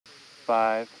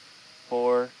5,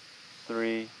 4,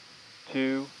 3,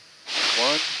 2, 1.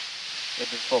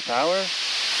 Engines full power.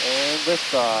 And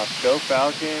liftoff. Go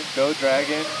Falcon, go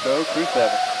Dragon, go Crew-7.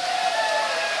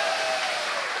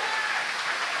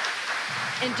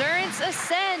 Endurance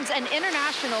ascends, an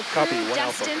international crew Copy, 1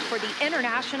 destined Alpha. for the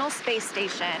International Space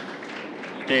Station.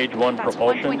 Stage 1 That's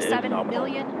propulsion is 1.7 nominal.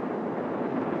 million.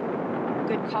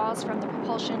 Good calls from the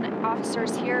propulsion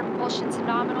officers here. Propulsion's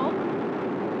nominal.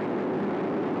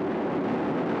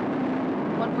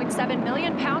 1.7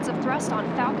 million pounds of thrust on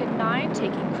Falcon 9,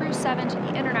 taking Crew-7 to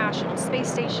the International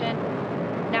Space Station,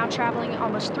 now traveling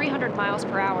almost 300 miles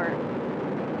per hour.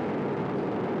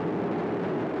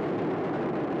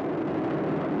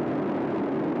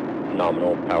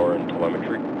 Nominal power and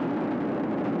telemetry.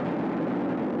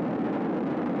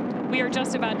 We are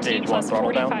just about T Stage plus 1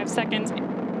 throttle 45 down. seconds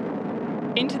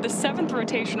into the 7th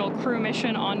rotational crew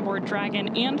mission on board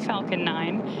Dragon and Falcon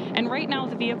 9, and right now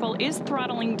the vehicle is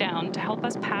throttling down to help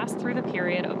us pass through the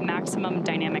period of maximum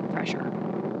dynamic pressure.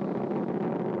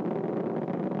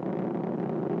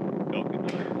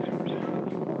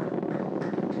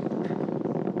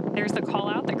 There's the call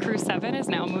out that Crew-7 is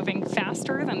now moving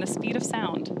faster than the speed of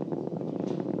sound.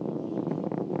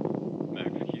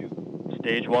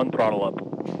 Stage 1 throttle up.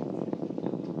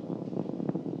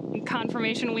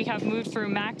 Confirmation we have moved through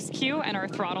max Q and are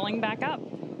throttling back up.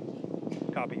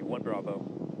 Copy, 1 Bravo.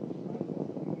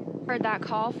 Heard that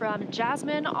call from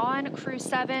Jasmin on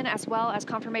Crew-7, as well as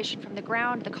confirmation from the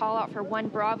ground. The call out for 1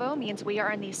 Bravo means we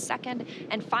are in the second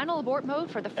and final abort mode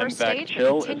for the first MVAC stage,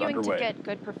 chill but is continuing to underway. get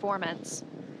good performance.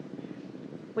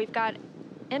 We've got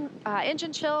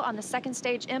engine chill on the second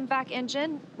stage MVAC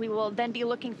engine. We will then be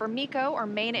looking for MECO, or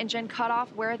main engine cutoff,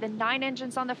 where the 9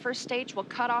 engines on the first stage will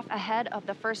cut off ahead of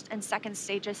the first and second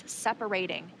stages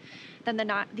separating. Then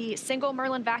the single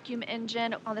Merlin vacuum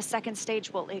engine on the second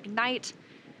stage will ignite.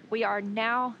 We are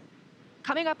now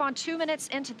coming up on 2 minutes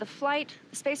into the flight,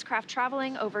 the spacecraft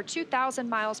traveling over 2,000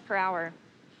 miles per hour.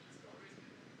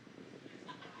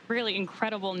 Really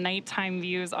incredible nighttime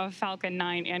views of Falcon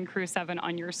 9 and Crew-7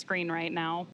 on your screen right now.